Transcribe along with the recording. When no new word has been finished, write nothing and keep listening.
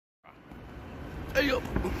Hey up!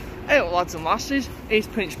 Hey up, lads and lasses, he's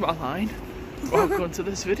pinched my line. Welcome to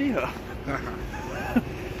this video.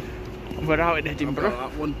 We're out in Edinburgh. How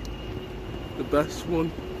about that one? The best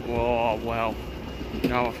one. Oh well, you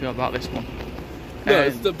know how I feel about this one. No,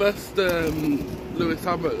 it's the best Lewis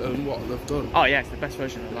Hamilton what they've done. Oh yeah, it's the best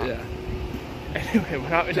version of that. Yeah. Anyway,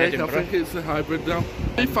 we're out in Edinburgh. I think it's a hybrid now.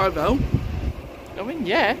 B5L. I mean,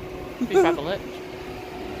 yeah, B5L.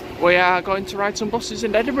 We are going to ride some buses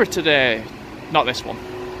in Edinburgh today. Not this one.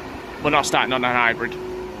 We're not starting on a hybrid.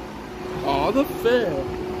 Oh, the fair.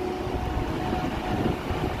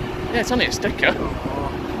 Yeah, it's only a sticker.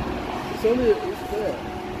 Oh, it's only a fair.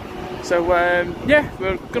 So, yeah,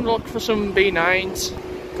 we're going to look for some B9s.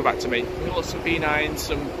 Go back to me. We're going to look for some B9s,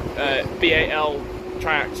 some B8L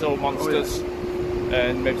triaxle monsters,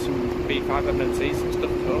 and maybe some B5 MNCs and stuff.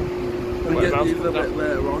 And get these a bit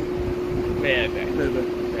later on. Maybe.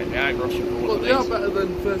 I ain't rushing for one Well, of they these. are better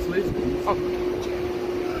than first league. Oh,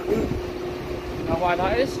 you know why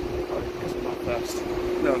that is? Because we're not first.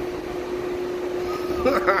 No.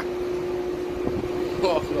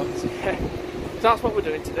 Oh, God. Yeah. So that's what we're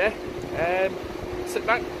doing today. Sit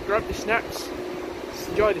back, grab your snacks,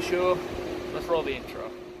 enjoy the show. Let's roll the intro.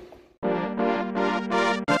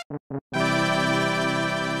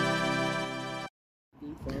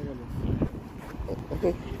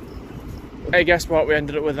 Hey, guess what? We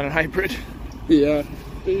ended up with a hybrid. Yeah.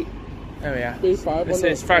 There we are. B5. This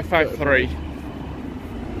is 553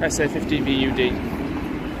 SRE53 VUD.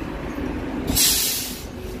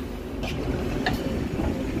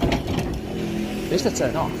 These to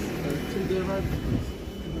turn off.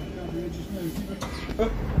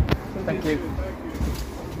 Thank you.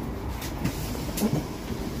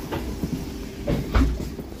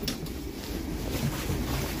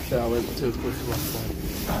 Yeah, I went too quick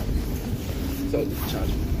last time. So I didn't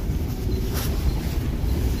charge.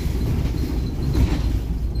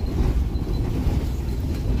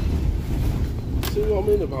 See what I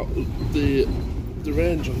mean about the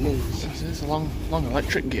range on these? It's a long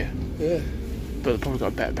electric gear. Yeah. But they've probably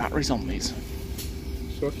got better batteries on these.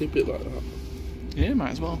 So I keep it like that. Yeah,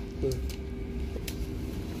 might as well. Yeah.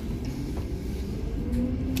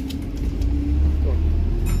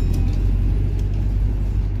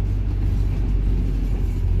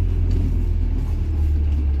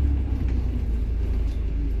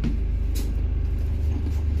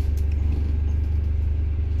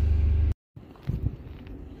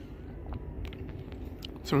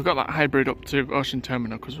 So we got that hybrid up to Ocean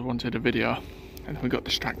Terminal because we wanted a video, and then we got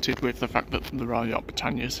distracted with the fact that the Royal Yacht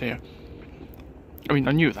Britannia's here. I mean,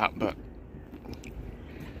 I knew that, but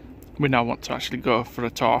we now want to actually go for a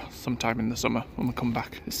tour sometime in the summer when we come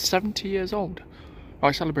back. It's 70 years old.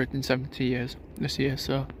 I'm celebrating 70 years this year,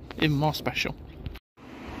 so even more special.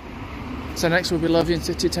 So next will be Lothian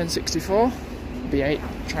City 1064, B8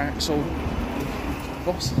 triaxle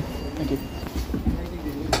bus. Thank you.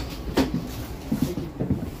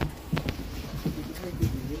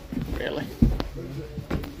 Really?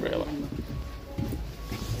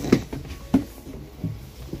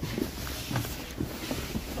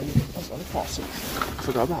 That's only 4-6.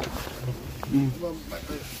 Forgot about that.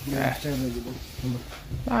 Yeah.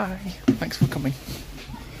 Bye. Thanks for coming.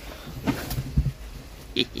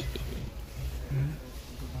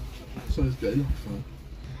 So it's good enough.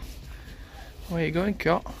 Where are you going,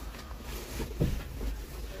 Cat?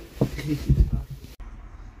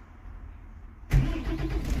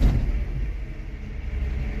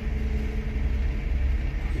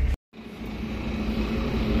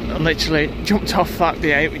 I literally jumped off that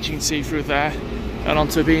B8, which you can see through there, and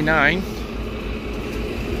onto B9.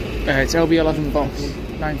 It's LB11 bus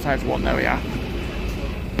 951. There we are.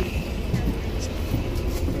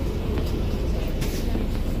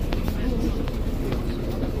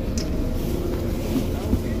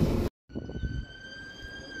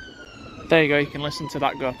 There you go, you can listen to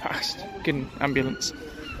that go past. Getting ambulance.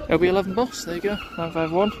 LB11 bus, there you go,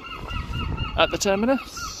 951. At the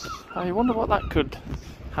terminus. I wonder what that could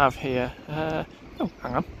have here. Oh,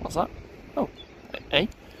 hang on, what's that? Oh, hey.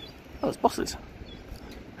 Oh, there's buses.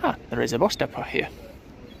 Ah, there is a bus depot here.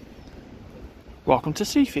 Welcome to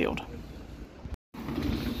Seafield.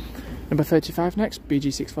 Number 35 next,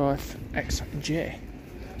 BG65XJ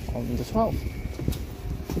on the 12.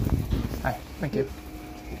 Hi, thank you.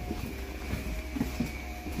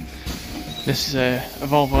 This is a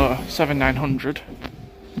Volvo 7900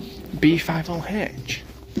 B5LH.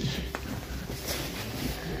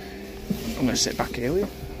 I'm going to sit back here with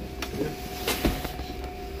you.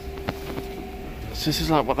 So this is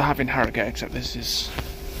like what they have in Harrogate, except this is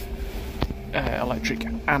electric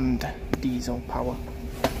and diesel power.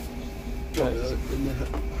 electric. In the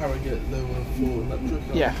Harrogate, they were full electric.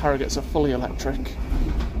 Yeah, Harrogate's are fully electric.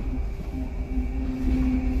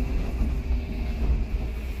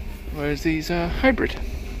 Whereas these are hybrid. I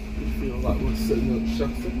feel like we're sitting at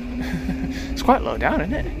chassis. It's quite low down,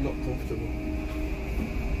 isn't it? Not comfortable.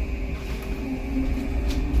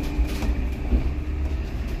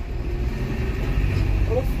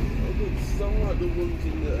 It sound like the ones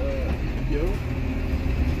in Europe.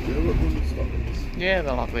 Europe when we stop these. Yeah,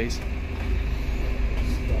 they're like these.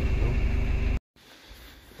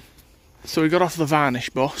 So we got off the varnish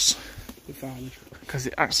bus. The varnish. Because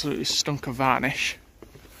it absolutely stunk of varnish.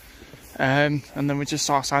 And then we just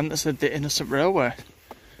saw a sign that said the Innocent Railway.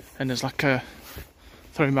 And there's like a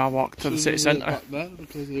 3-mile walk to the city centre. Back there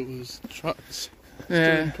because it was tracks.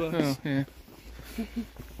 Yeah. Oh, yeah. Yeah,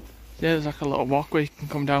 there's like a little walkway you can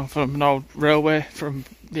come down from an old railway from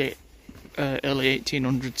the early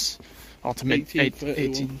 1800s. Or to mid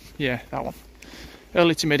 18. Yeah, that one.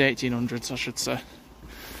 Early to mid 1800s, I should say.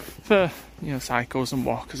 For, you know, cycles and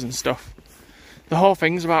walkers and stuff. The whole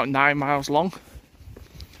thing's about 9 miles long.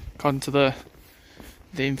 According to the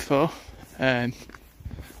info.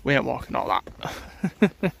 We ain't walking all that.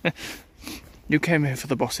 You came here for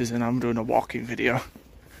the buses and I'm doing a walking video.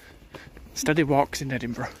 Steady walks in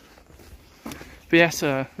Edinburgh. But yeah,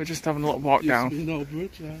 so we're just having a little walk down. Used to be an old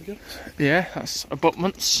bridge, I guess. Yeah, that's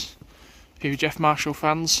abutments. A few Jeff Marshall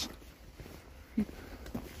fans.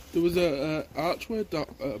 There was a archway back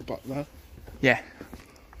there. Yeah.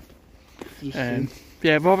 Just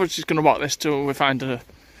yeah, we're probably just going to walk this till we find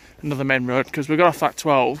another main road, because we got off at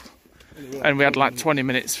 12 and we had like 20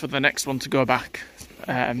 minutes for the next one to go back.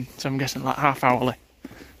 So I'm guessing like half hourly.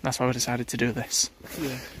 That's why we decided to do this.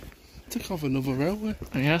 Yeah. Took off another railway.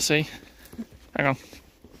 Yeah, see. Hang on.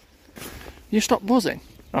 You stopped buzzing?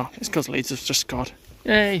 Oh, it's because Leeds has just scored.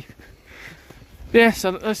 Yay! Yeah,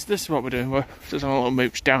 so this is what we're doing. We're just on a little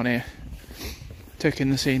mooch down here. Taking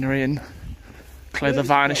the scenery and clear the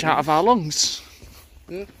varnish out of our lungs.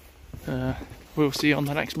 Yeah. We'll see you on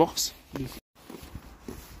the next bus.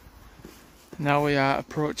 Now we are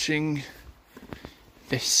approaching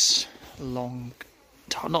this long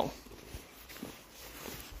tunnel.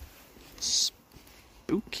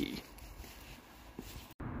 Spooky.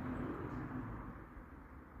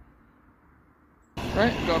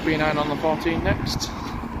 Right, got a B9 on the 14 next.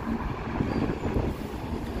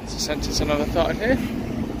 It's a sentence another thought here.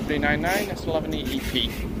 B99 S11EEP.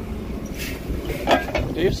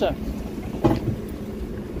 Do you, sir?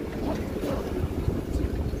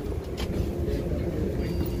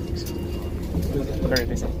 Very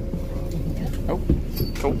busy. Oh,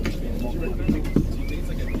 cool.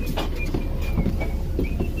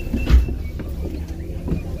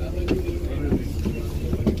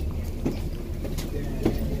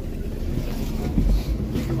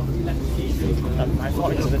 My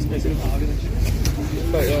 40s are this busy.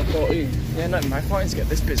 Like your 14? Yeah, not my 40s get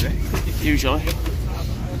this busy, usually.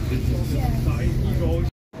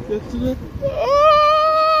 Yesterday?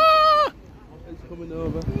 Ah! It's coming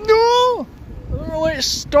over. No! I don't know where it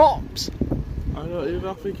stops. I don't even,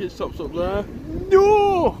 I think it stops up there.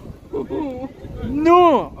 No!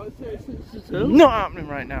 No! I say 62. Not happening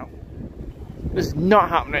right now. This is not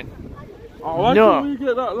happening. Oh, why No. couldn't we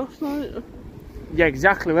get that last night? Yeah,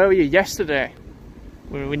 exactly. Where were you yesterday?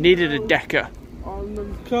 We needed a decker. Oh, and the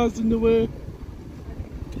car's in the way.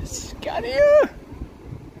 Scan you!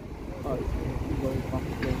 Oh, it's going back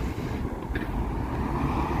again.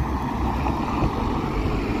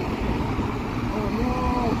 Oh no!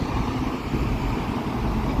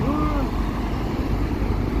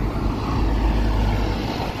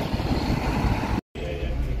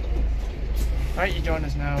 Right, you join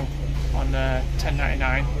us now on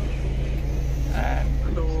 10.99.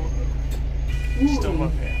 Hello. Still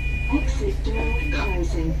up here. Exit door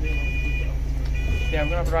closing. Yeah, I'm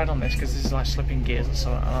gonna have a ride on this because this is like slipping gears or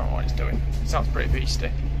something. I don't know what it's doing. It sounds pretty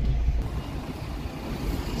beastie.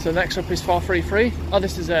 So next up is 433. Oh,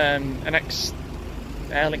 this is an ex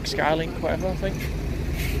Airlink, Skylink, whatever I think.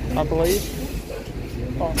 I believe.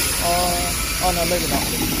 Oh no, maybe not.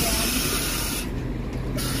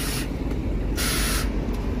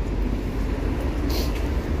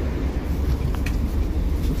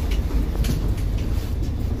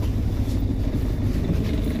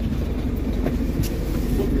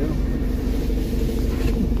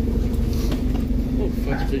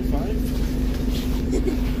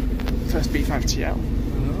 First B5 TL.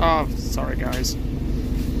 Oh, sorry guys.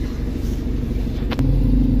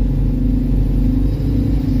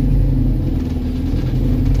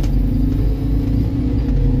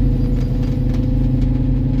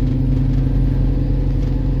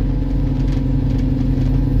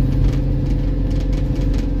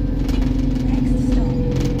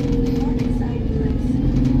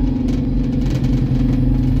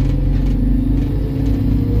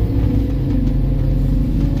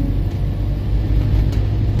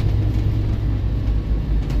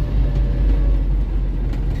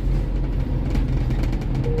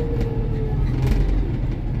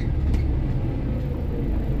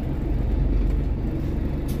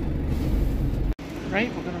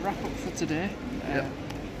 today. Yeah.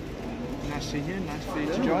 Nice seeing you, nice for you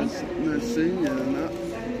to Yeah, join. nice seeing you and that.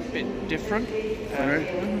 Bit different. Alright.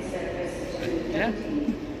 Yeah.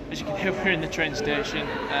 As you can hear, we're in the train station.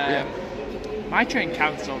 My train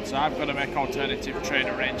cancelled, so I've got to make alternative train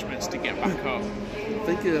arrangements to get back home. I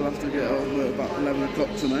think you'll have to get home at about 11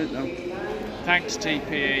 o'clock tonight now. Thanks,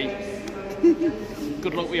 TPE.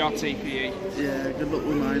 Good luck with your TPE. Yeah, good luck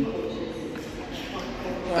with mine.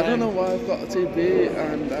 I don't know why I've got a TPE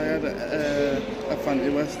and I had a Fanti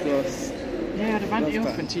West Cross. Yeah, I had a Fanti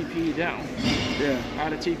up and TPE down. Yeah. I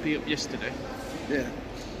had a TPE up yesterday. Yeah.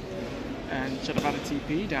 And should have had a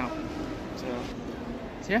TPE down. So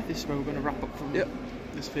yeah, this is where we're going to wrap up from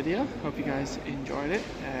this video. Hope you guys enjoyed it.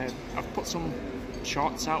 I've put some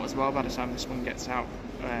shorts out as well by the time this one gets out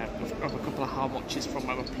of a couple of how muches from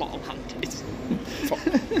where the plot of land is.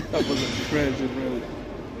 That was a crazy route.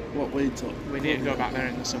 What we took. We need to go back there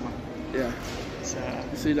in the summer. Yeah. So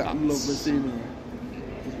you see that lovely scenery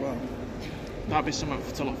as well. That'll be something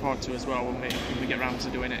to look forward to as well when we get round to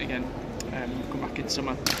doing it again. We'll come back in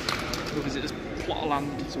summer. We'll visit this plot of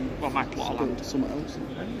land. Well, my plot of land. Something else.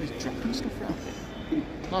 He's dropping stuff around here.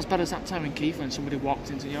 Not as bad as that time in Keith when somebody walked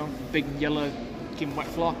into big yellow wet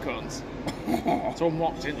floor cones. Someone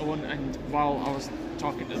walked into one, and while I was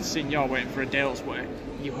talking to the senior waiting for a Dale's way,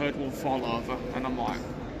 you heard one fall over, and I'm like,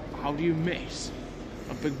 how do you miss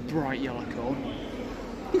a big bright yellow cone?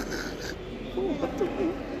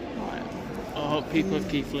 I hope people have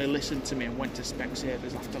carefully listened to me and went to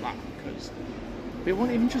Specsavers after that, because it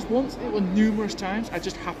wasn't even just once, it was numerous times. I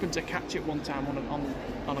just happened to catch it one time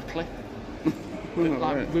on a clip. We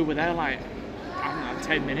were there like, I don't know,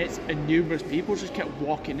 10 minutes, and numerous people just kept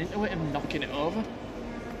walking into it and knocking it over.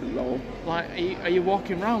 Lol. Like, are you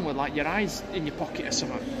walking around with like your eyes in your pocket or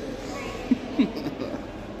something?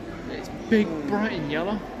 It's big, bright and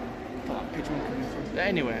yellow. Got that pigeon coming through.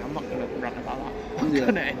 Anyway, I'm not going to rant about that. I'm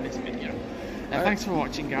going to end this video. Thanks for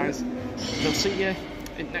watching, guys. We'll see you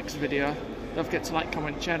in the next video. Don't forget to like,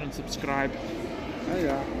 comment, share and subscribe. Oh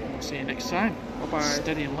yeah. We'll see you next time. Bye bye.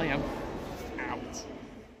 Steady and Liam.